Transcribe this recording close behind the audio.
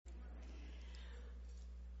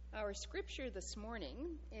Our scripture this morning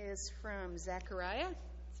is from Zechariah,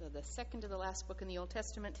 so the second to the last book in the Old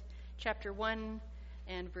Testament, chapter 1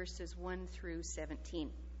 and verses 1 through 17.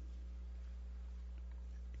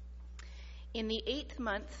 In the 8th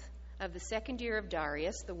month of the second year of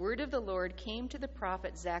Darius, the word of the Lord came to the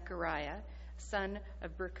prophet Zechariah, son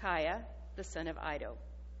of Berechiah, the son of Iddo.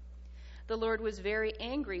 The Lord was very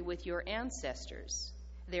angry with your ancestors.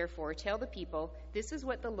 Therefore, tell the people, this is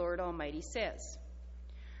what the Lord Almighty says.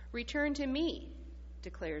 Return to me,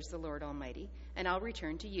 declares the Lord Almighty, and I'll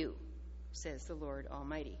return to you, says the Lord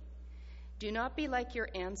Almighty. Do not be like your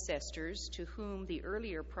ancestors, to whom the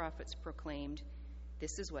earlier prophets proclaimed,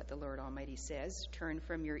 this is what the Lord Almighty says, turn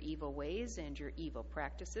from your evil ways and your evil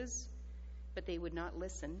practices. But they would not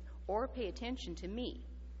listen or pay attention to me,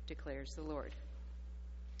 declares the Lord.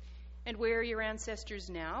 And where are your ancestors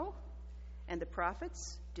now? And the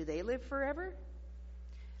prophets, do they live forever?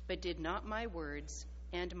 But did not my words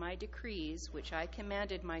and my decrees, which I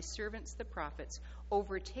commanded my servants the prophets,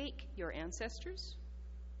 overtake your ancestors?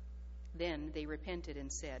 Then they repented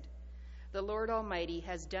and said, the Lord Almighty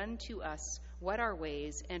has done to us what our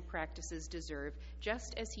ways and practices deserve,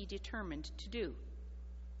 just as he determined to do.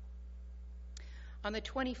 On the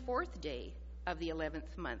 24th day of the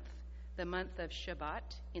 11th month, the month of Shabbat,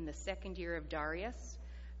 in the second year of Darius,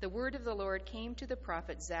 the word of the Lord came to the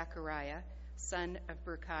prophet Zechariah, son of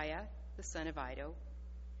Berechiah, the son of Iddo.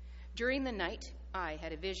 During the night I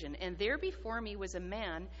had a vision, and there before me was a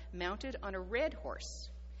man mounted on a red horse.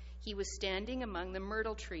 He was standing among the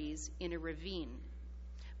myrtle trees in a ravine.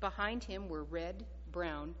 Behind him were red,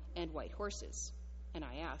 brown, and white horses. And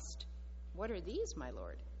I asked, what are these, my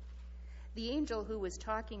Lord? The angel who was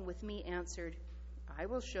talking with me answered, I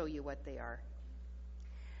will show you what they are.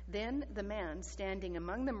 Then the man standing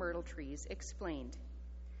among the myrtle trees explained,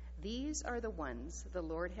 these are the ones the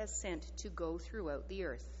Lord has sent to go throughout the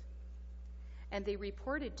earth. And they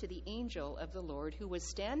reported to the angel of the Lord who was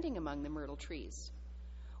standing among the myrtle trees,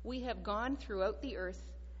 we have gone throughout the earth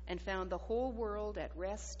and found the whole world at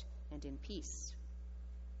rest and in peace.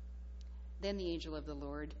 Then the angel of the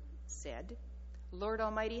Lord said, Lord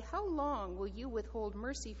Almighty, how long will you withhold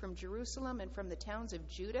mercy from Jerusalem and from the towns of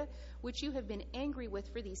Judah, which you have been angry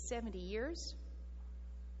with for these 70 years?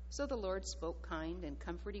 So the Lord spoke kind and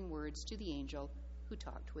comforting words to the angel who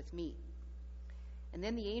talked with me. And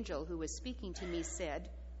then the angel who was speaking to me said,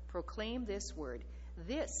 proclaim this word.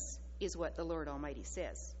 This is what the Lord Almighty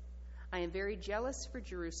says. I am very jealous for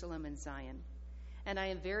Jerusalem and Zion, and I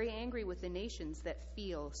am very angry with the nations that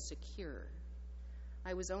feel secure.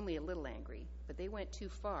 I was only a little angry, but they went too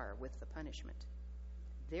far with the punishment.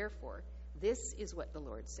 Therefore, this is what the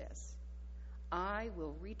Lord says. I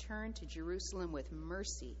will return to Jerusalem with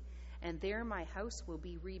mercy, and there my house will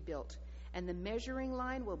be rebuilt, and the measuring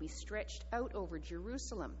line will be stretched out over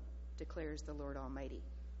Jerusalem, declares the Lord Almighty.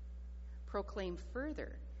 Proclaim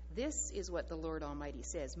further, this is what the Lord Almighty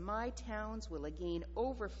says. My towns will again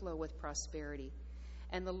overflow with prosperity,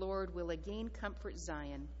 and the Lord will again comfort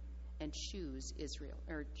Zion and choose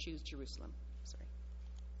Jerusalem.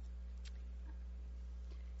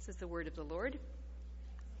 This is the word of the Lord.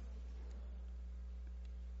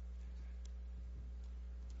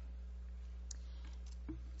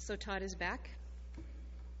 So Todd is back,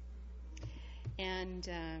 and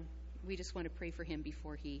we just want to pray for him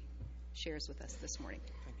before he shares with us this morning.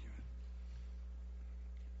 Thank you.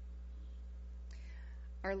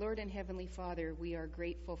 Our Lord and Heavenly Father, we are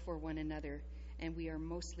grateful for one another, and we are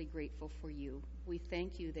mostly grateful for you. We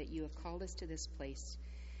thank you that you have called us to this place,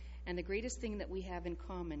 and the greatest thing that we have in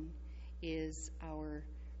common is our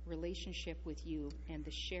relationship with you and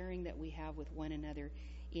the sharing that we have with one another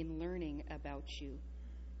in learning about you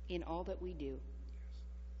in all that we do.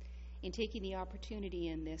 In taking the opportunity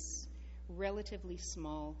in this relatively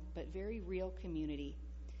small but very real community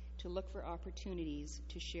to look for opportunities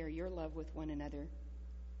to share your love with one another.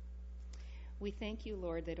 We thank you,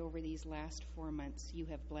 Lord, that over these last 4 months you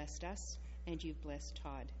have blessed us and you've blessed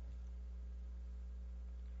Todd.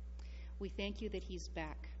 We thank you that he's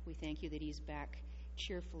back. We thank you that he's back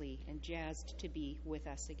cheerfully and jazzed to be with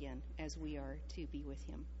us again as we are to be with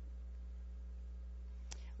him.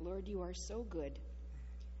 Lord, you are so good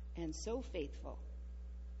and so faithful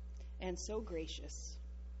and so gracious.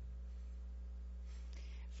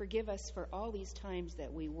 Forgive us for all these times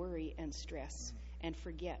that we worry and stress and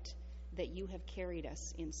forget that you have carried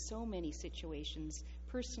us in so many situations,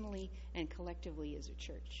 personally and collectively as a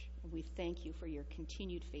church. We thank you for your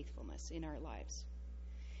continued faithfulness in our lives.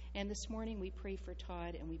 And this morning we pray for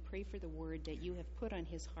Todd, and we pray for the word that you have put on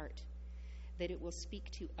his heart, that it will speak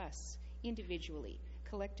to us individually,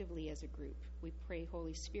 collectively as a group, we pray,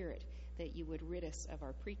 Holy Spirit, that you would rid us of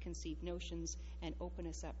our preconceived notions and open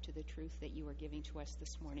us up to the truth that you are giving to us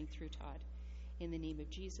this morning through Todd. In the name of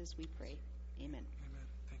Jesus, we pray. Amen. Amen.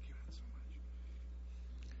 Thank you so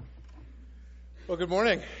much. Well, good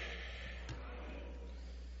morning.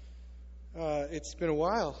 It's been a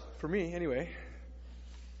while, for me anyway.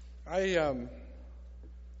 I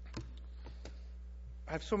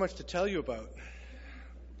have so much to tell you about,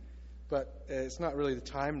 but it's not really the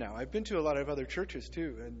time now. I've been to a lot of other churches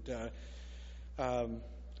too, and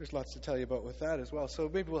there's lots to tell you about with that as well. So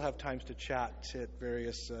maybe we'll have times to chat at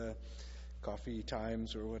various coffee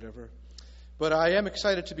times or whatever. But I am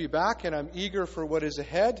excited to be back, and I'm eager for what is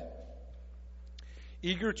ahead,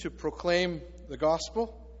 eager to proclaim the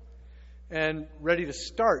gospel, and ready to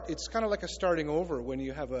start. It's kind of like a starting over when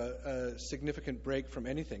you have a significant break from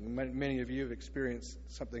anything. Many of you have experienced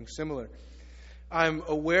something similar. I'm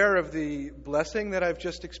aware of the blessing that I've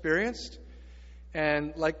just experienced,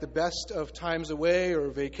 and like the best of times away or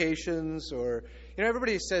vacations, or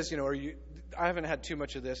everybody says, I haven't had too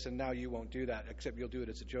much of this, and now you won't do that, except you'll do it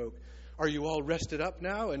as a joke. Are you all rested up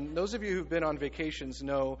now? And those of you who've been on vacations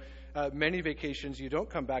know many vacations you don't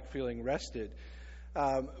come back feeling rested.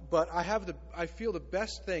 But I feel the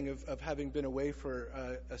best thing of having been away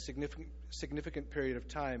for a significant period of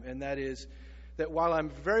time, and that is that while I'm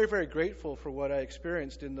very, very grateful for what I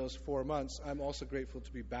experienced in those 4 months, I'm also grateful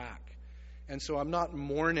to be back. And so I'm not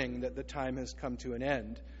mourning that the time has come to an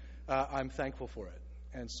end. I'm thankful for it.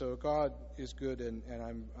 And so God is good, and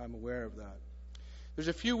I'm aware of that. There's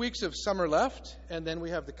a few weeks of summer left, and then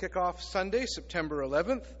we have the kickoff Sunday, September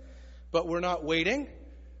 11th. But we're not waiting.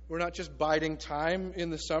 We're not just biding time in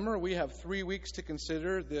the summer. We have 3 weeks to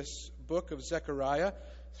consider this book of Zechariah,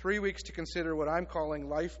 3 weeks to consider what I'm calling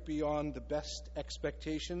life beyond the best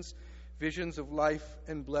expectations, visions of life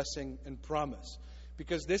and blessing and promise.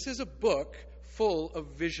 Because this is a book full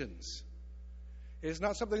of visions. It is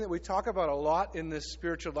not something that we talk about a lot in this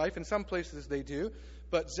spiritual life. In some places they do.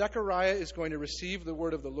 But Zechariah is going to receive the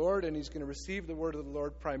word of the Lord, and he's going to receive the word of the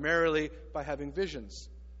Lord primarily by having visions.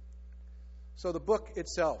 So the book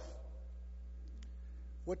itself.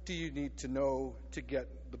 What do you need to know to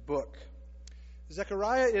get the book?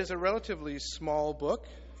 Zechariah is a relatively small book.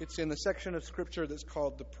 It's in the section of Scripture that's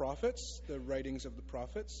called the prophets, the writings of the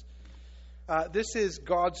prophets. This is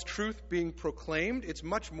God's truth being proclaimed. It's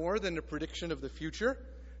much more than a prediction of the future.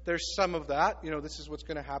 There's some of that. This is what's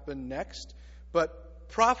going to happen next. But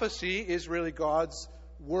prophecy is really God's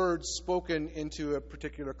words spoken into a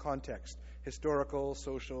particular context. Historical,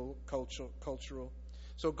 social, cultural.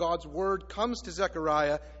 So God's word comes to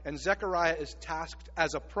Zechariah, and Zechariah is tasked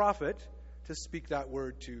as a prophet to speak that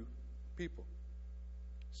word to people,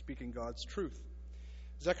 speaking God's truth.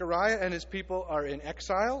 Zechariah and his people are in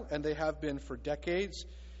exile, and they have been for decades.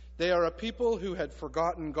 They are a people who had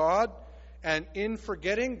forgotten God, and in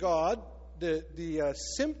forgetting God, the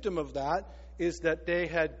symptom of that is that they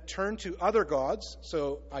had turned to other gods,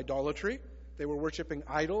 so idolatry. They were worshiping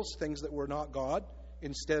idols, things that were not God,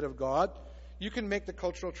 instead of God. You can make the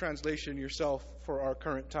cultural translation yourself for our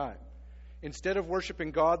current time. Instead of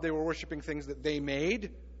worshiping God, they were worshiping things that they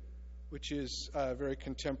made, which is very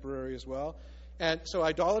contemporary as well. And so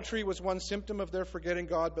idolatry was one symptom of their forgetting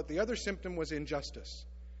God, but the other symptom was injustice,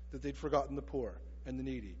 that they'd forgotten the poor and the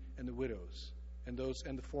needy and the widows and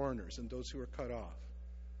the foreigners and those who were cut off.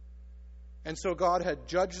 And so God had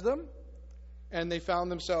judged them, and they found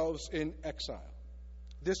themselves in exile.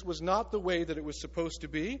 This was not the way that it was supposed to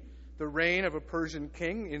be. The reign of a Persian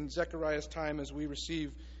king in Zechariah's time, as we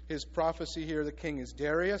receive his prophecy here, the king is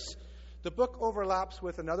Darius. The book overlaps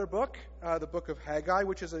with another book, the book of Haggai,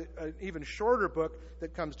 which is an even shorter book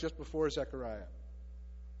that comes just before Zechariah.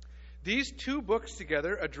 These two books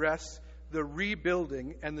together address the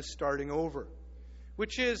rebuilding and the starting over,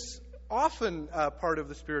 which is often part of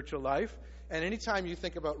the spiritual life. And anytime you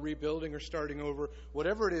think about rebuilding or starting over,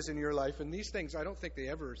 whatever it is in your life, and these things, I don't think they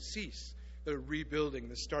ever cease, the rebuilding,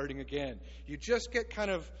 the starting again. You just get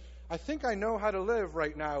kind of, I think I know how to live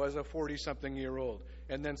right now as a 40-something-year-old.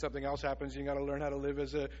 And then something else happens, and you got to learn how to live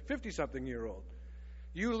as a 50-something-year-old.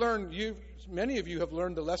 Many of you have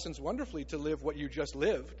learned the lessons wonderfully to live what you just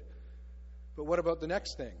lived. But what about the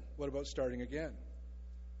next thing? What about starting again?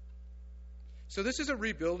 So this is a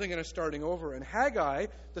rebuilding and a starting over. In Haggai,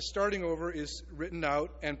 the starting over is written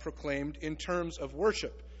out and proclaimed in terms of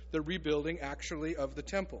worship, the rebuilding actually of the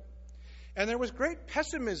temple. And there was great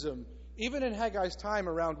pessimism, even in Haggai's time,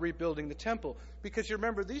 around rebuilding the temple. Because you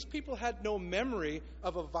remember, these people had no memory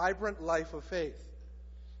of a vibrant life of faith.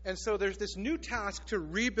 And so there's this new task to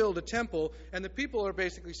rebuild a temple, and the people are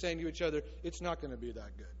basically saying to each other, it's not going to be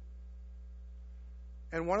that good.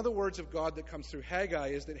 And one of the words of God that comes through Haggai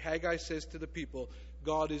is that Haggai says to the people,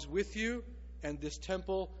 God is with you, and this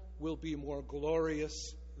temple will be more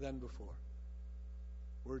glorious than before.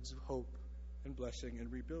 Words of hope and blessing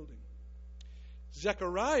and rebuilding.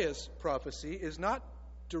 Zechariah's prophecy is not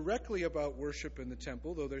directly about worship in the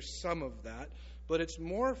temple, though there's some of that, but it's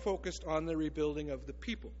more focused on the rebuilding of the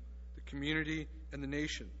people, the community, and the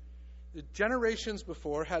nation. The generations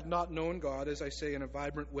before had not known God, as I say, in a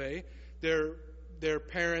vibrant way. Their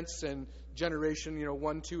parents and generation,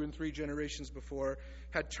 1, 2, and 3 generations before,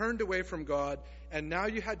 had turned away from God, and now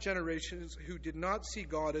you had generations who did not see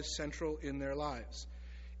God as central in their lives.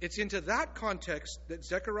 It's into that context that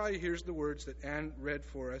Zechariah hears the words that Anne read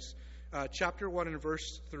for us, chapter 1 and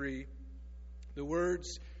verse 3. The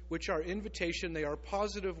words which are invitation, they are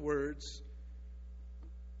positive words.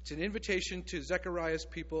 It's an invitation to Zechariah's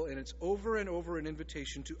people, and it's over and over an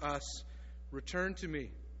invitation to us. Return to me,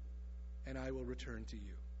 and I will return to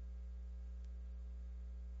you.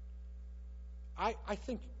 I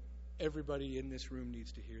think everybody in this room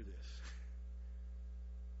needs to hear this.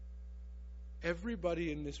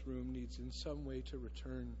 Everybody in this room needs in some way to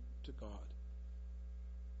return to God.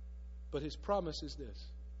 But his promise is this: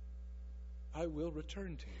 I will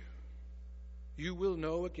return to you. You will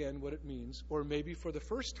know again what it means, or maybe for the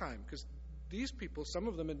first time, because these people, some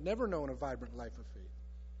of them had never known a vibrant life of faith.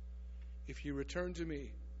 If you return to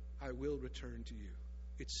me, I will return to you.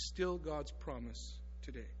 It's still God's promise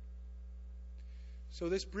today. So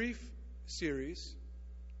this brief series,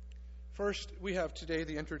 first we have today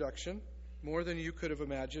the introduction, more than you could have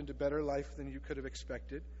imagined, a better life than you could have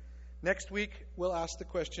expected. Next week we'll ask the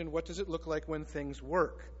question, what does it look like when things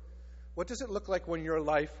work? What does it look like when your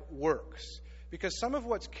life works? Because some of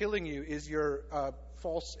what's killing you is your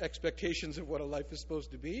false expectations of what a life is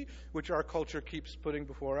supposed to be, which our culture keeps putting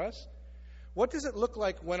before us. What does it look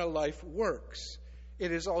like when a life works?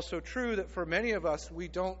 It is also true that for many of us,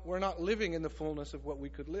 we're not living in the fullness of what we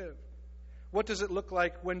could live. What does it look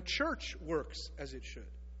like when church works as it should?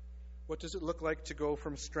 What does it look like to go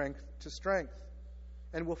from strength to strength?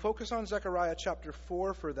 And we'll focus on Zechariah chapter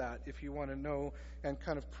 4 for that, if you want to know and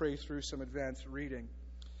kind of pray through some advanced reading.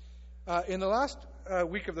 In the last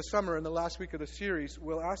week of the summer, in the last week of the series,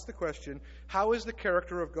 we'll ask the question, how is the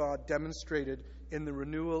character of God demonstrated in the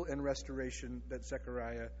renewal and restoration that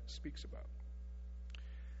Zechariah speaks about?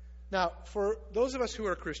 Now, for those of us who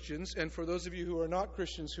are Christians, and for those of you who are not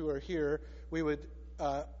Christians who are here, we would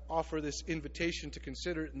offer this invitation to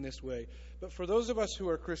consider it in this way. But for those of us who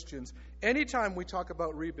are Christians, anytime we talk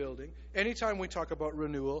about rebuilding, anytime we talk about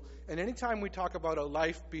renewal, and anytime we talk about a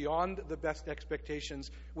life beyond the best expectations,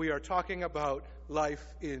 we are talking about life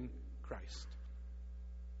in Christ.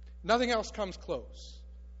 Nothing else comes close.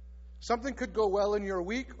 Something could go well in your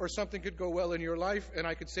week, or something could go well in your life, and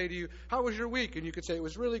I could say to you, how was your week? And you could say, it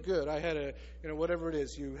was really good. I had whatever it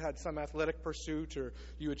is, you had some athletic pursuit, or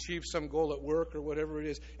you achieved some goal at work, or whatever it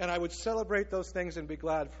is, and I would celebrate those things and be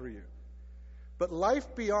glad for you. But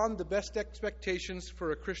life beyond the best expectations for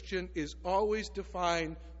a Christian is always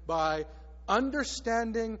defined by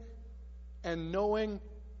understanding and knowing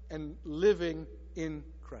and living in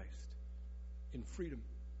Christ, in freedom.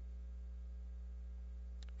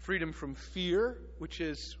 Freedom from fear, which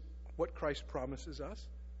is what Christ promises us.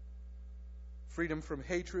 Freedom from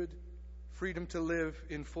hatred. Freedom to live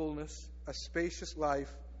in fullness, a spacious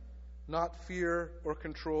life, not fear or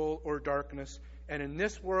control or darkness. And in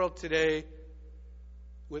this world today,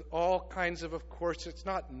 with all kinds of course, it's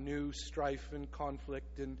not new strife and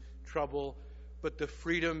conflict and trouble, but the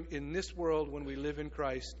freedom in this world when we live in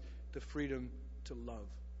Christ, the freedom to love.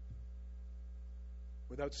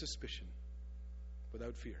 Without suspicion.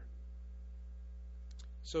 Without fear.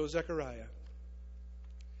 So Zechariah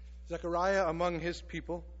among his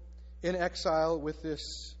people, in exile with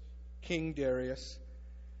this King Darius.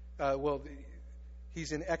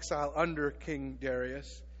 He's in exile under King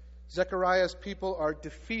Darius. Zechariah's people are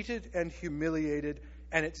defeated and humiliated,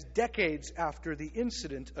 and it's decades after the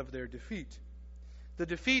incident of their defeat. The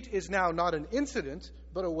defeat is now not an incident,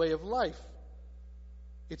 but a way of life.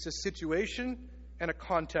 It's a situation and a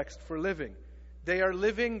context for living. They are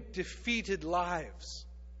living defeated lives.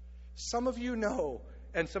 Some of you know,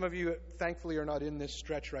 and some of you thankfully are not in this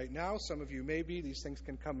stretch right now. Some of you may be. These things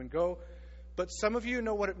can come and go. But some of you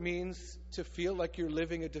know what it means to feel like you're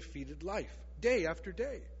living a defeated life, day after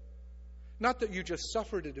day. Not that you just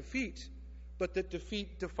suffered a defeat, but that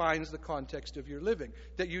defeat defines the context of your living,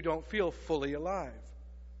 that you don't feel fully alive.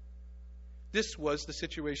 This was the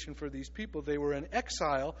situation for these people. They were in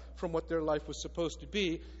exile from what their life was supposed to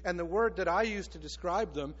be. And the word that I use to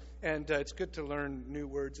describe them, and it's good to learn new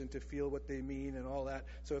words and to feel what they mean and all that.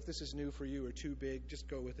 So if this is new for you or too big, just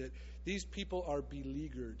go with it. These people are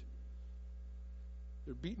beleaguered.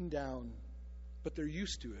 They're beaten down, but they're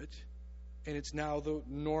used to it. And it's now the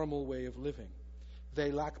normal way of living.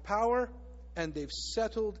 They lack power, and they've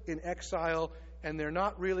settled in exile, and they're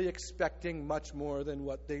not really expecting much more than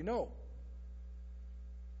what they know.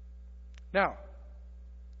 Now,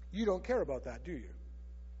 you don't care about that, do you?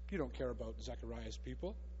 You don't care about Zechariah's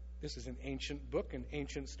people. This is an ancient book and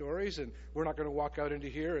ancient stories, and we're not going to walk out into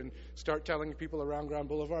here and start telling people around Grand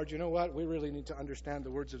Boulevard, you know what, we really need to understand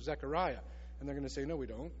the words of Zechariah. And they're going to say, no, we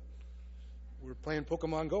don't. We're playing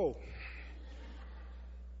Pokemon Go.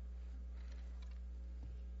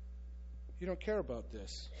 You don't care about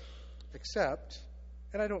this, except,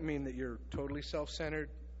 and I don't mean that you're totally self-centered,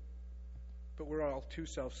 but we're all too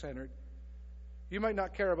self-centered. You might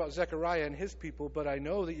not care about Zechariah and his people, but I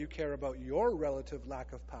know that you care about your relative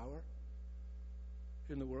lack of power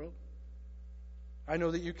in the world. I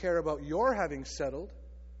know that you care about your having settled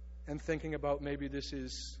and thinking about maybe this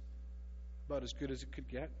is about as good as it could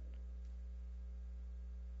get.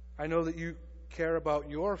 I know that you care about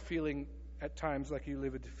your feeling at times like you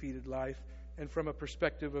live a defeated life, and from a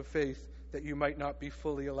perspective of faith that you might not be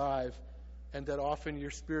fully alive, and that often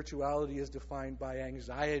your spirituality is defined by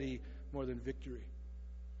anxiety more than victory.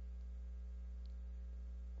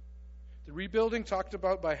 The rebuilding talked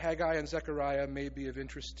about by Haggai and Zechariah may be of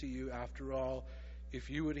interest to you after all, if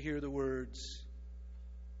you would hear the words,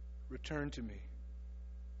 return to me,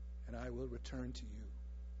 and I will return to you.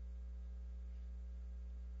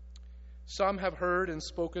 Some have heard and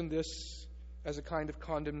spoken this as a kind of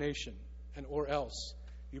condemnation, and or else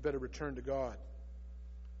you better return to God.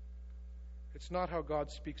 It's not how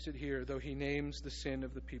God speaks it here, though he names the sin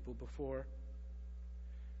of the people before.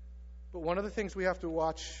 But one of the things we have to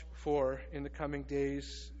watch for in the coming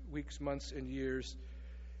days, weeks, months, and years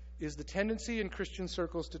is the tendency in Christian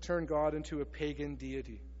circles to turn God into a pagan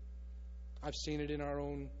deity. I've seen it in our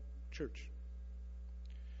own church,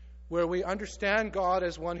 where we understand God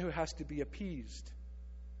as one who has to be appeased,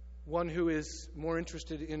 one who is more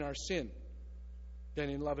interested in our sin than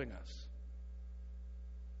in loving us.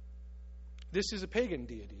 This is a pagan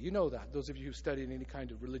deity. You know that. Those of you who've studied any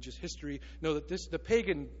kind of religious history know that the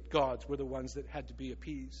pagan gods were the ones that had to be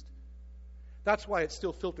appeased. That's why it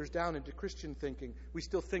still filters down into Christian thinking. We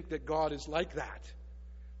still think that God is like that.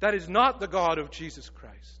 That is not the God of Jesus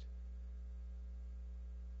Christ.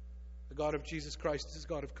 The God of Jesus Christ is a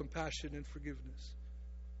God of compassion and forgiveness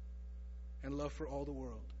and love for all the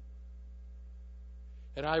world.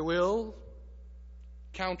 And I will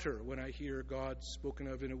counter when I hear God spoken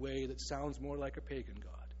of in a way that sounds more like a pagan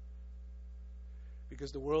God.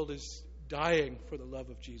 Because the world is dying for the love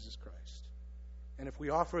of Jesus Christ. And if we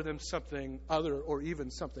offer them something other or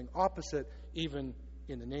even something opposite, even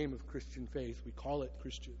in the name of Christian faith, we call it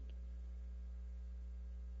Christian.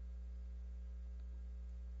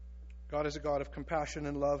 God is a God of compassion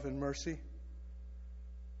and love and mercy.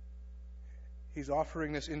 He's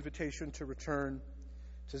offering this invitation to return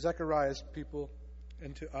to Zechariah's people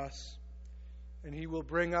and to us. And he will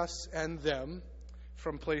bring us and them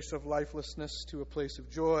from place of lifelessness to a place of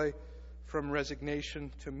joy, from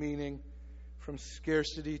resignation to meaning, from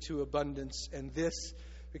scarcity to abundance. And this,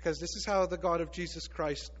 because this is how the God of Jesus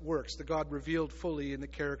Christ works, the God revealed fully in the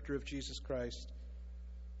character of Jesus Christ.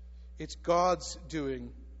 It's God's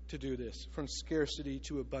doing to do this, from scarcity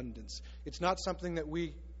to abundance. It's not something that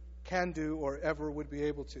we can do or ever would be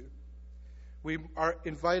able to. We are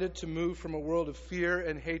invited to move from a world of fear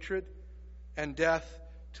and hatred and death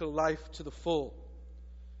to life to the full.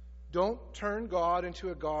 Don't turn God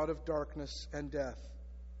into a God of darkness and death,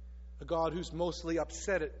 a God who's mostly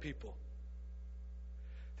upset at people.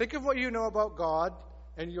 Think of what you know about God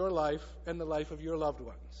and your life and the life of your loved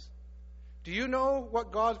ones. Do you know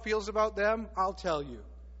what God feels about them? I'll tell you.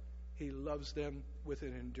 He loves them with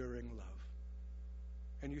an enduring love.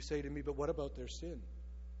 And you say to me, but what about their sin?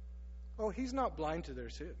 Oh, he's not blind to their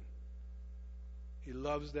sin. He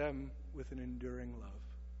loves them with an enduring love.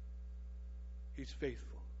 He's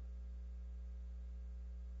faithful.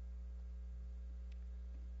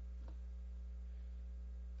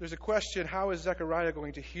 There's a question, how is Zechariah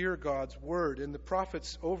going to hear God's word? In the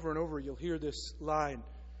prophets, over and over, you'll hear this line,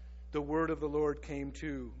 the word of the Lord came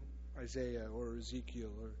to Isaiah or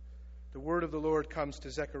Ezekiel, or the word of the Lord comes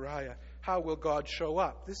to Zechariah. How will God show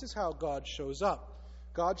up? This is how God shows up.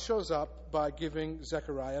 God shows up by giving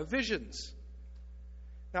Zechariah visions.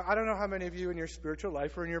 Now, I don't know how many of you in your spiritual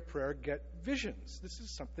life or in your prayer get visions. This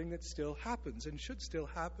is something that still happens and should still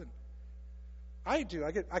happen. I do.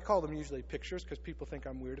 I call them usually pictures because people think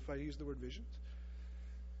I'm weird if I use the word visions.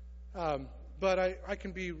 But I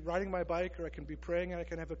can be riding my bike or I can be praying and I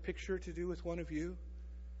can have a picture to do with one of you.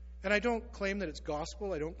 And I don't claim that it's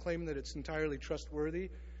gospel. I don't claim that it's entirely trustworthy.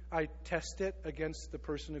 I test it against the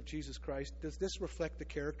person of Jesus Christ. Does this reflect the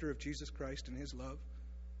character of Jesus Christ and his love?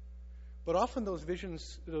 But often those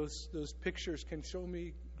visions, those pictures can show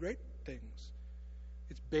me great things.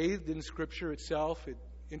 It's bathed in Scripture itself. It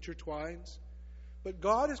intertwines. But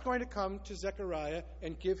God is going to come to Zechariah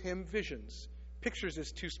and give him visions. Pictures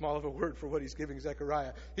is too small of a word for what he's giving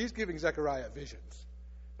Zechariah. He's giving Zechariah visions.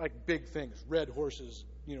 Like big things. Red horses,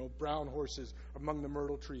 brown horses among the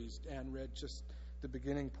myrtle trees. Dan read just the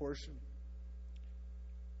beginning portion.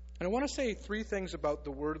 And I want to say three things about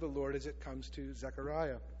the word of the Lord as it comes to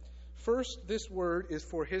Zechariah. First, this word is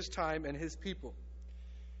for his time and his people.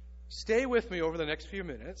 Stay with me over the next few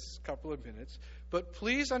minutes, couple of minutes, but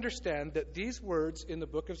please understand that these words in the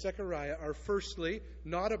book of Zechariah are firstly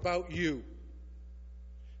not about you.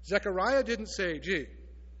 Zechariah didn't say, gee,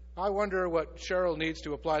 I wonder what Cheryl needs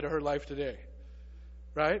to apply to her life today.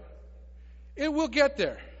 Right? It will get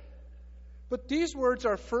there. But these words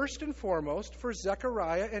are first and foremost for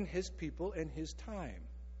Zechariah and his people and his time.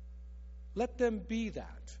 Let them be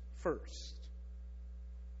that first.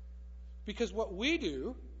 Because what we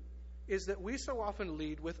do is that we so often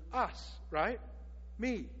lead with us, right?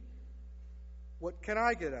 Me. What can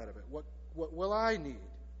I get out of it? What will I need?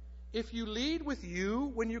 If you lead with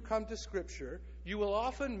you when you come to Scripture, you will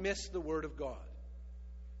often miss the Word of God.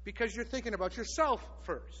 Because you're thinking about yourself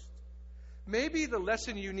first. Maybe the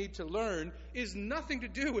lesson you need to learn is nothing to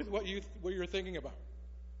do with what you're thinking about.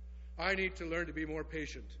 I need to learn to be more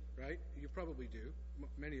patient, right? You probably do.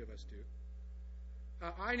 Many of us do.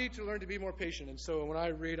 I need to learn to be more patient. And so when I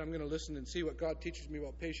read, I'm going to listen and see what God teaches me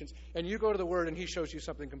about patience. And you go to the Word and He shows you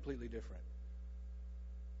something completely different.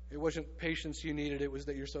 It wasn't patience you needed. It was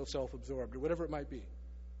that you're so self-absorbed or whatever it might be.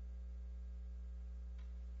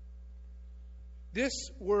 This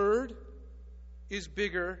Word is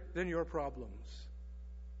bigger than your problems.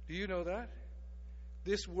 Do you know that?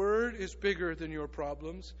 This Word is bigger than your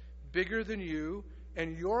problems, bigger than you,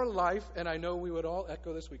 and your life, and I know we would all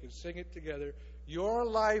echo this, we can sing it together, your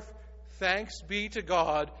life, thanks be to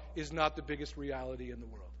God, is not the biggest reality in the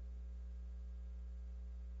world.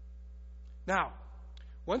 Now,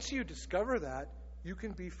 once you discover that, you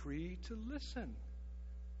can be free to listen.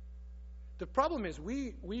 The problem is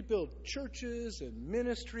we build churches and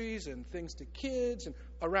ministries and things to kids and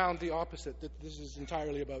around the opposite, that this is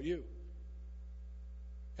entirely about you.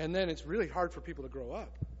 And then it's really hard for people to grow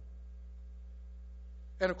up.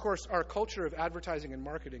 And of course, our culture of advertising and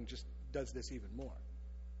marketing just does this even more.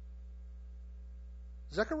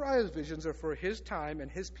 Zechariah's visions are for his time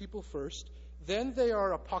and his people first. Then they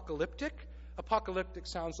are apocalyptic. Apocalyptic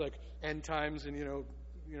sounds like end times and,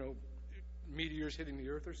 meteors hitting the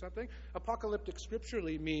earth or something. Apocalyptic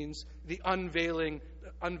scripturally means the unveiling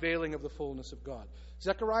of the fullness of God.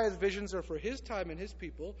 Zechariah's visions are for his time and his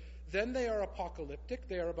people. Then they are apocalyptic.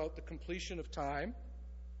 They are about the completion of time.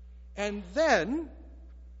 And then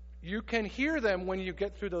you can hear them when you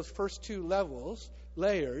get through those first two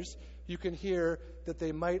layers. You can hear that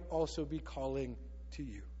they might also be calling to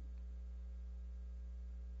you.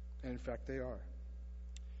 And in fact, they are.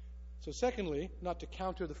 So secondly, not to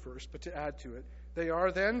counter the first, but to add to it, they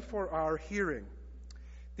are then for our hearing.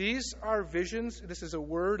 These are visions. This is a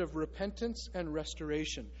word of repentance and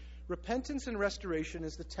restoration. Repentance and restoration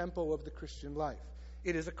is the tempo of the Christian life.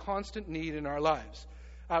 It is a constant need in our lives.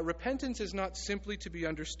 Repentance is not simply to be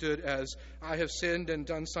understood as, I have sinned and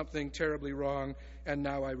done something terribly wrong, and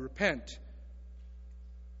now I repent.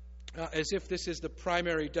 As if this is the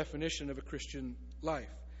primary definition of a Christian life.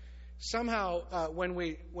 Somehow, when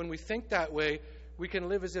we think that way, we can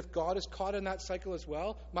live as if God is caught in that cycle as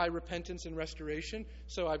well. My repentance and restoration.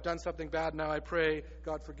 So I've done something bad, now I pray,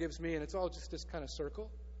 God forgives me, and it's all just this kind of circle.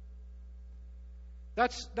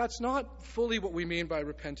 That's not fully what we mean by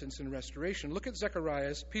repentance and restoration. Look at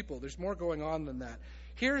Zechariah's people. There's more going on than that.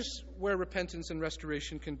 Here's where repentance and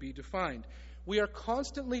restoration can be defined. We are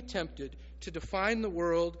constantly tempted to define the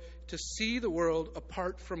world, to see the world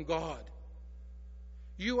apart from God.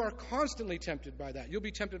 You are constantly tempted by that. You'll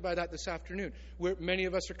be tempted by that this afternoon. Many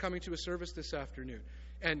of us are coming to a service this afternoon.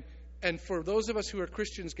 And for those of us who are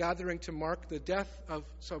Christians gathering to mark the death of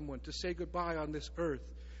someone, to say goodbye on this earth,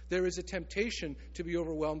 There is a temptation to be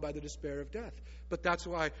overwhelmed by the despair of death. But that's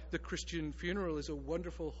why the Christian funeral is a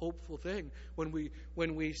wonderful, hopeful thing when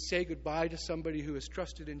we say goodbye to somebody who has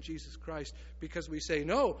trusted in Jesus Christ, because we say,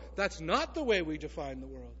 no, that's not the way we define the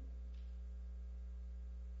world.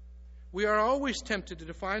 We are always tempted to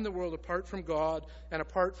define the world apart from God and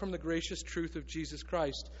apart from the gracious truth of Jesus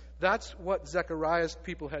Christ. That's what Zechariah's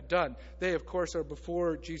people had done. They, of course, are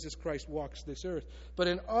before Jesus Christ walks this earth. But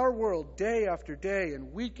in our world, day after day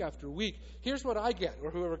and week after week, here's what I get,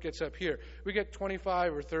 or whoever gets up here. We get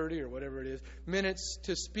 25 or 30 or whatever it is, minutes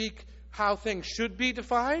to speak how things should be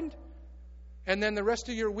defined. And then the rest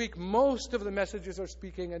of your week, most of the messages are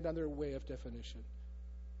speaking another way of definition.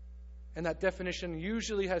 And that definition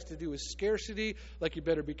usually has to do with scarcity, like you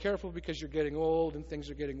better be careful because you're getting old and things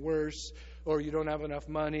are getting worse, or you don't have enough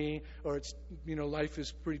money, or it's, life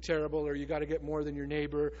is pretty terrible, or you got to get more than your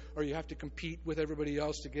neighbor, or you have to compete with everybody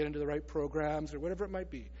else to get into the right programs, or whatever it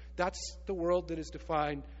might be. That's the world that is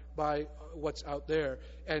defined by what's out there.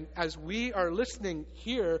 And as we are listening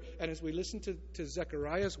here, and as we listen to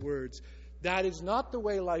Zechariah's words, that is not the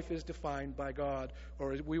way life is defined by God,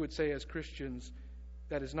 or as we would say as Christians,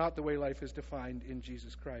 that is not the way life is defined in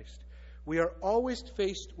Jesus Christ. We are always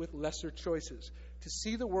faced with lesser choices, to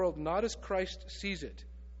see the world not as Christ sees it.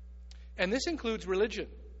 And this includes religion.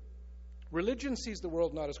 Religion sees the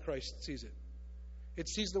world not as Christ sees it. It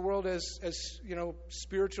sees the world as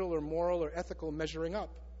spiritual or moral or ethical measuring up.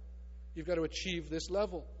 You've got to achieve this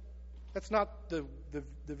level. That's not the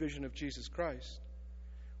vision of Jesus Christ.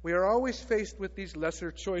 We are always faced with these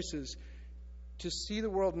lesser choices, to see the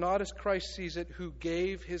world not as Christ sees it, who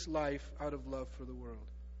gave his life out of love for the world.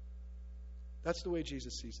 That's the way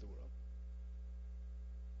Jesus sees the world.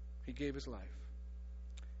 He gave his life.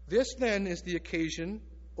 This then is the occasion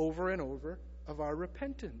over and over of our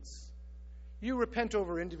repentance. You repent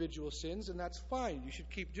over individual sins, and that's fine. You should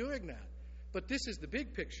keep doing that. But this is the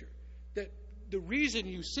big picture. That the reason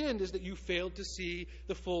you sinned is that you failed to see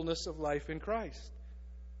the fullness of life in Christ.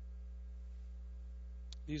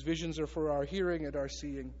 These visions are for our hearing and our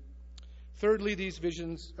seeing. Thirdly, these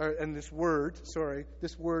visions, this word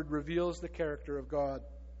reveals the character of God.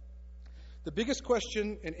 The biggest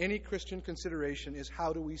question in any Christian consideration is,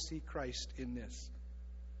 how do we see Christ in this?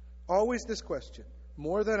 Always this question.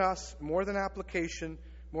 More than us, more than application,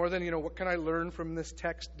 more than, what can I learn from this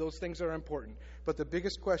text? Those things are important. But the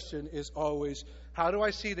biggest question is always, how do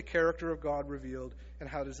I see the character of God revealed, and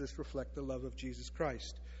how does this reflect the love of Jesus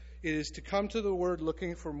Christ? It is to come to the Word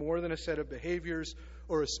looking for more than a set of behaviors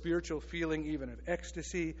or a spiritual feeling, even of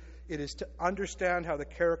ecstasy. It is to understand how the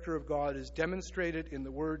character of God is demonstrated in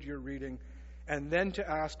the Word you're reading, and then to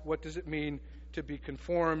ask, what does it mean to be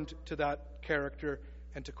conformed to that character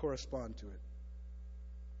and to correspond to it?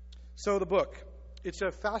 So the book. It's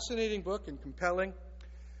a fascinating book and compelling.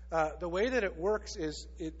 The way that it works is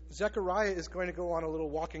Zechariah is going to go on a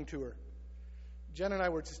little walking tour. Jen and I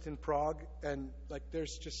were just in Prague, and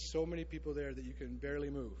there's just so many people there that you can barely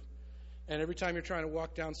move. And every time you're trying to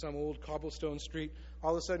walk down some old cobblestone street,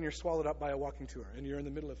 all of a sudden you're swallowed up by a walking tour, and you're in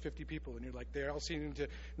the middle of 50 people, and you're they all seem to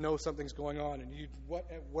know something's going on, and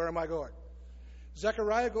where am I going?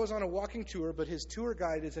 Zechariah goes on a walking tour, but his tour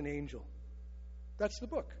guide is an angel. That's the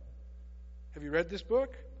book. Have you read this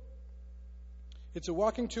book? It's a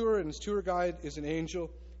walking tour, and his tour guide is an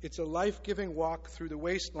angel. It's a life-giving walk through the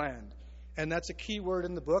wasteland. And that's a key word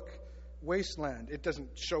in the book, wasteland. It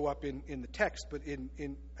doesn't show up in the text, but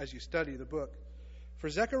in as you study the book. For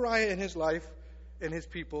Zechariah and his life and his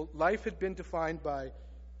people, life had been defined by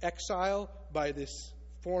exile, by this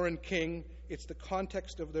foreign king. It's the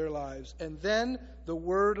context of their lives. And then the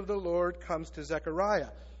word of the Lord comes to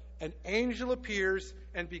Zechariah. An angel appears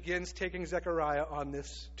and begins taking Zechariah on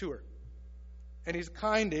this tour. And he's a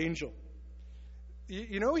kind angel.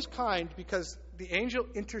 He's kind because the angel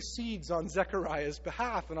intercedes on Zechariah's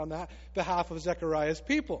behalf and on the behalf of Zechariah's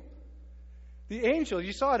people. The angel,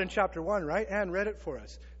 you saw it in chapter 1, right? Anne read it for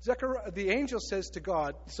us. The angel says to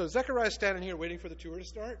God, so Zechariah's standing here waiting for the tour to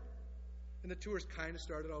start. And the tour's kind of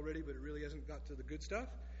started already, but it really hasn't got to the good stuff.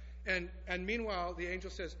 And meanwhile, the angel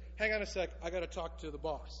says, hang on a sec, I got to talk to the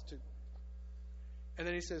boss. And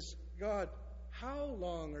then he says, God, how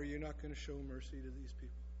long are you not going to show mercy to these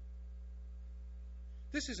people?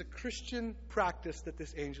 This is a Christian practice that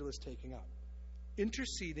this angel is taking up,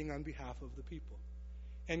 interceding on behalf of the people.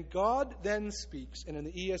 And God then speaks, and in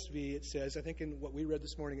the ESV it says, I think in what we read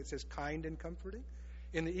this morning it says kind and comforting.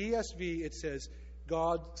 In the ESV it says,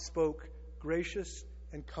 God spoke gracious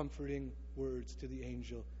and comforting words to the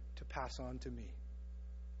angel to pass on to me.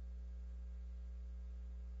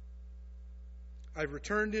 I've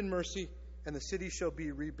returned in mercy, and the city shall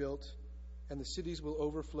be rebuilt. and the cities will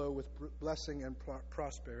overflow with blessing and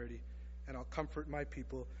prosperity, and I'll comfort my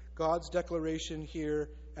people. God's declaration here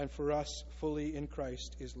and for us fully in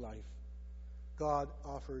Christ is life. God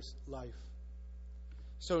offers life.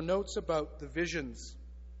 So notes about the visions.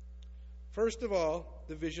 First of all,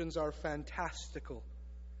 the visions are fantastical.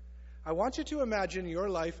 I want you to imagine your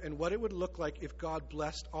life and what it would look like if God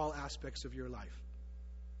blessed all aspects of your life.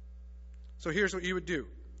 So here's what you would do.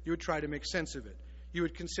 You would try to make sense of it. You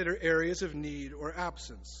would consider areas of need or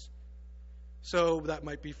absence. So that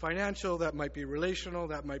might be financial, that might be relational,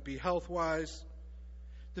 that might be health-wise.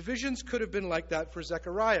 The visions could have been like that for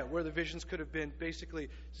Zechariah, where the visions could have been basically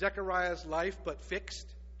Zechariah's life but fixed.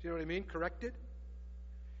 Do you know what I mean? Corrected.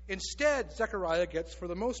 Instead, Zechariah gets, for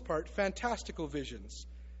the most part, fantastical visions.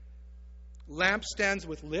 Lampstands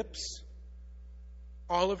with lips,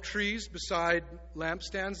 olive trees beside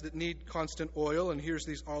lampstands that need constant oil, and here's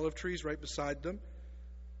these olive trees right beside them.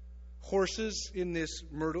 Horses in this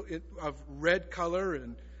myrtle of red color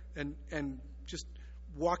and just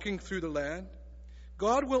walking through the land.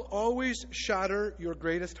 God will always shatter your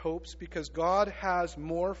greatest hopes because God has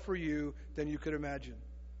more for you than you could imagine.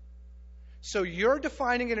 So you're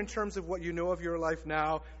defining it in terms of what you know of your life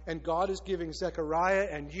now, and God is giving Zechariah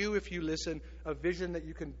and you, if you listen, a vision that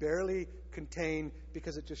you can barely contain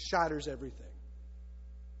because it just shatters everything.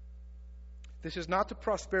 This is not the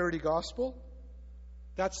prosperity gospel.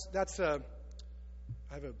 I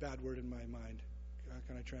have a bad word in my mind. How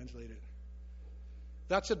can I translate it?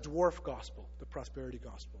 That's a dwarf gospel, the prosperity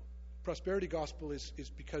gospel. Prosperity gospel is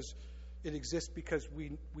because it exists because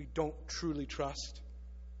we don't truly trust.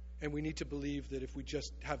 And we need to believe that if we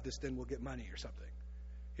just have this, then we'll get money or something.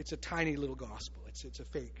 It's a tiny little gospel. It's a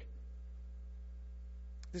fake.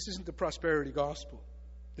 This isn't the prosperity gospel.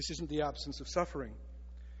 This isn't the absence of suffering.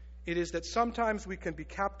 It is that sometimes we can be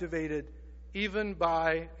captivated even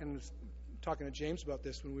by, and I was talking to James about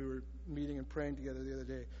this when we were meeting and praying together the other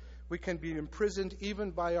day, we can be imprisoned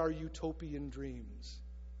even by our utopian dreams.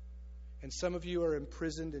 And some of you are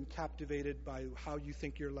imprisoned and captivated by how you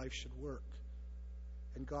think your life should work.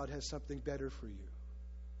 And God has something better for you.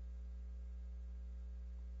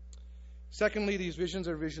 Secondly, these visions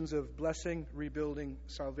are visions of blessing, rebuilding,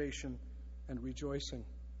 salvation, and rejoicing.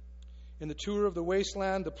 In the tour of the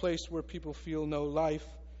wasteland, the place where people feel no life,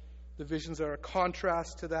 the visions are a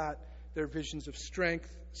contrast to that. They're visions of strength,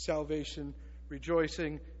 salvation,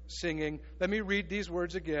 rejoicing, singing. Let me read these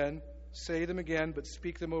words again, say them again, but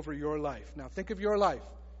speak them over your life. Now think of your life.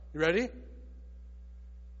 You ready?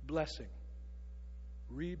 Blessing.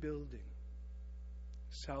 Rebuilding,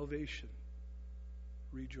 salvation,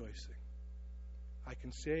 rejoicing. I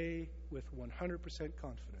can say with 100%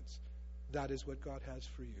 confidence that is what God has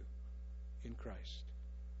for you in Christ.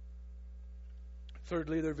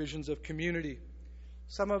 Thirdly, they're visions of community.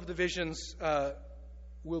 Some of the visions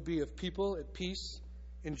will be of people at peace,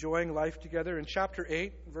 enjoying life together. In chapter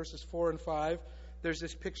 8, verses 4 and 5, there's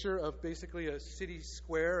this picture of basically a city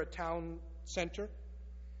square, a town center.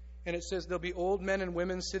 And it says there'll be old men and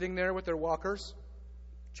women sitting there with their walkers,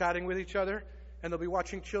 chatting with each other, and they'll be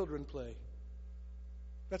watching children play.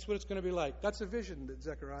 That's what it's going to be like. That's a vision that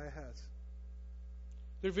Zechariah has.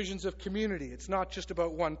 They're visions of community. It's not just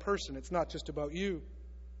about one person. It's not just about you.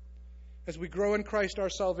 As we grow in Christ,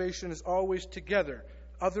 our salvation is always together,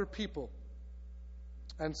 other people,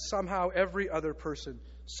 and somehow every other person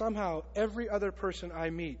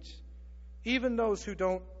I meet, even those who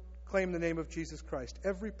don't claim the name of Jesus Christ.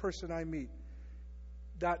 Every person I meet,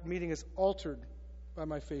 that meeting is altered by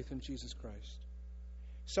my faith in Jesus Christ.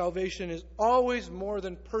 Salvation is always more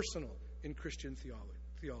than personal in Christian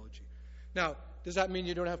theology. Now, does that mean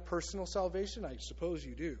you don't have personal salvation? I suppose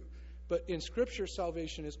you do. But in Scripture,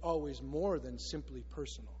 salvation is always more than simply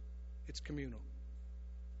personal. It's communal.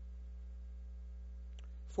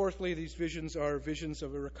 Fourthly, these visions are visions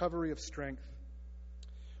of a recovery of strength.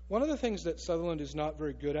 One of the things that Sutherland is not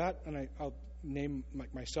very good at, and I'll name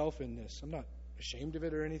myself in this, I'm not ashamed of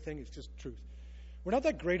it or anything, it's just truth. We're not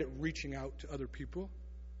that great at reaching out to other people,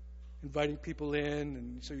 inviting people in,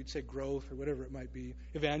 and so you'd say growth or whatever it might be,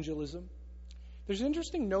 evangelism. There's an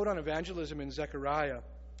interesting note on evangelism in Zechariah,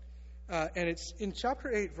 and it's in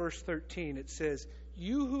chapter 8, verse 13. It says,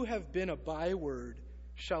 "You who have been a byword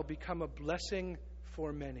shall become a blessing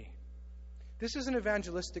for many." This is an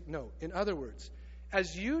evangelistic note. In other words,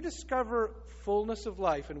 as you discover fullness of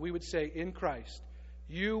life, and we would say in Christ,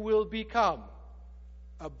 you will become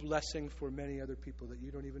a blessing for many other people that you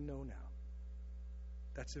don't even know now.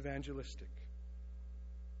 That's evangelistic.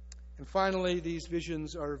 And finally, these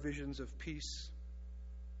visions are visions of peace.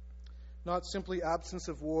 Not simply absence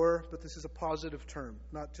of war, but this is a positive term,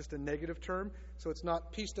 not just a negative term. So it's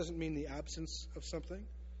not, peace doesn't mean the absence of something.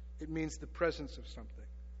 It means the presence of something.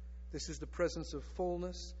 This is the presence of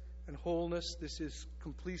fullness and wholeness. This is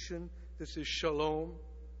completion. This is shalom.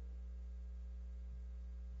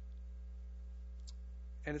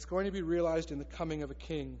 And it's going to be realized in the coming of a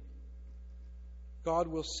king. God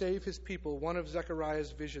will save his people. One of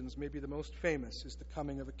Zechariah's visions, maybe the most famous, is the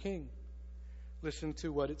coming of a king. Listen to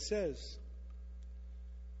what it says.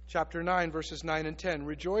 Chapter 9, verses 9 and 10.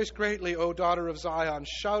 Rejoice greatly, O daughter of Zion.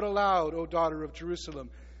 Shout aloud, O daughter of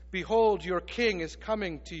Jerusalem. Behold, your king is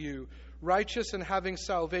coming to you. Righteous and having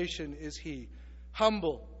salvation is he.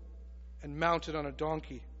 Humble and mounted on a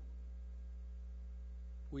donkey.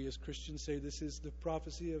 We as Christians say this is the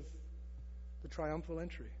prophecy of the triumphal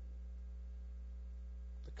entry.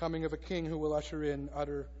 The coming of a king who will usher in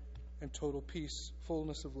utter and total peace,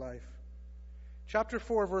 fullness of life. Chapter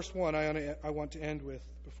 4, verse 1, I want to end with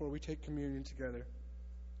before we take communion together.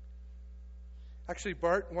 Actually,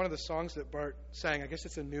 Bart, one of the songs that Bart sang, I guess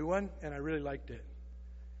it's a new one, and I really liked it.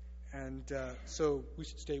 And so we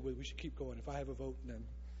should stay with it. We should keep going. If I have a vote, then.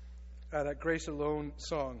 That Grace Alone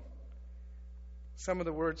song. Some of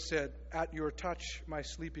the words said, "At your touch, my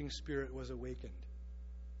sleeping spirit was awakened."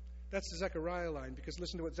 That's the Zechariah line, because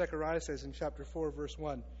listen to what Zechariah says in chapter 4, verse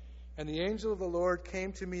 1. And the angel of the Lord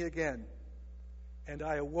came to me again, and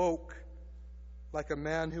I awoke like a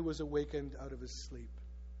man who was awakened out of his sleep.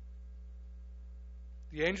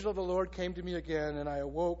 The angel of the Lord came to me again, and I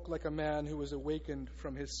awoke like a man who was awakened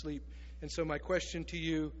from his sleep. And so my question to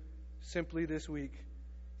you simply this week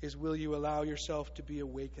is, will you allow yourself to be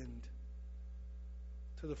awakened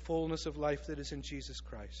to the fullness of life that is in Jesus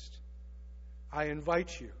Christ? I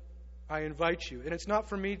invite you. I invite you. And it's not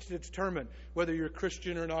for me to determine whether you're a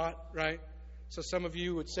Christian or not, right? So some of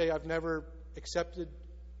you would say, I've never accepted,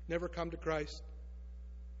 never come to Christ.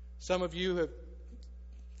 Some of you have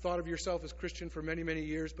thought of yourself as Christian for many, many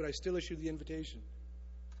years, but I still issue the invitation.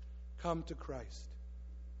 Come to Christ.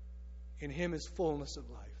 In Him is fullness of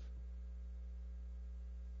life.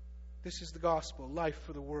 This is the gospel, life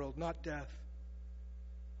for the world, not death.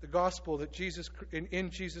 The gospel that in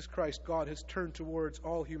Jesus Christ, God has turned towards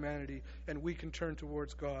all humanity, and we can turn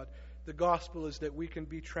towards God. The gospel is that we can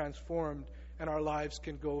be transformed, and our lives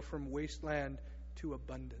can go from wasteland to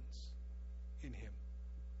abundance in Him.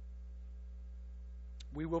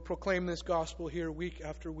 We will proclaim this gospel here week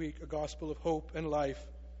after week, a gospel of hope and life.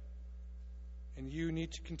 And you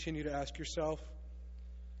need to continue to ask yourself,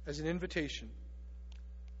 as an invitation,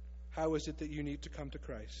 how is it that you need to come to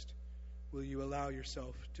Christ? Will you allow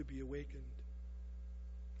yourself to be awakened?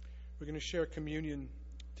 We're going to share communion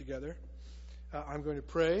together. I'm going to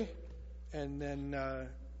pray, and then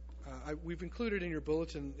we've included in your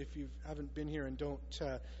bulletin, if you haven't been here and don't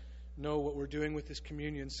know what we're doing with this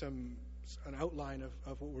communion, an outline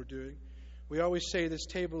of what we're doing. We always say this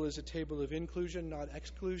table is a table of inclusion, not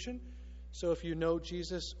exclusion. So if you know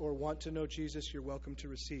Jesus or want to know Jesus, you're welcome to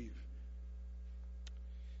receive.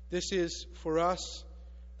 This is, for us,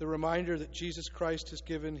 the reminder that Jesus Christ has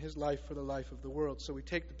given His life for the life of the world. So we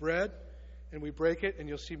take the bread and we break it, and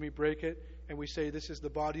you'll see me break it, and we say, this is the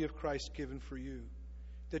body of Christ given for you.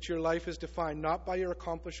 That your life is defined not by your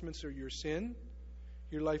accomplishments or your sin.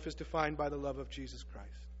 Your life is defined by the love of Jesus Christ.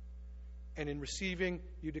 And in receiving,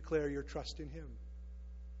 you declare your trust in Him.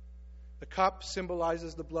 The cup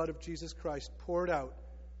symbolizes the blood of Jesus Christ poured out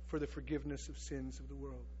for the forgiveness of sins of the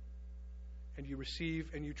world. And you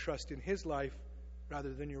receive and you trust in His life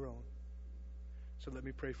rather than your own. So let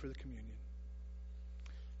me pray for the communion.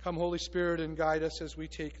 Come, Holy Spirit, and guide us as we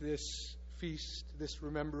take this feast, this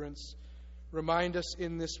remembrance. Remind us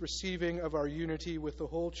in this receiving of our unity with the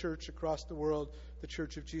whole church across the world, the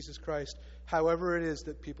Church of Jesus Christ, however it is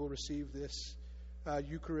that people receive this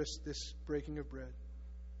Eucharist, this breaking of bread,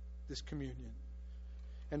 this communion.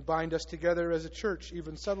 And bind us together as a church,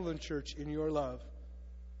 even Sutherland Church, in your love.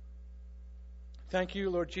 Thank you,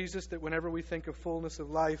 Lord Jesus, that whenever we think of fullness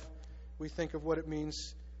of life, we think of what it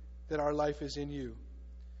means that our life is in you.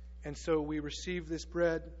 And so we receive this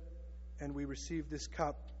bread and we receive this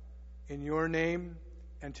cup in your name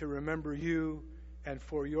and to remember you and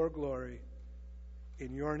for your glory.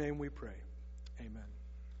 In your name we pray. Amen.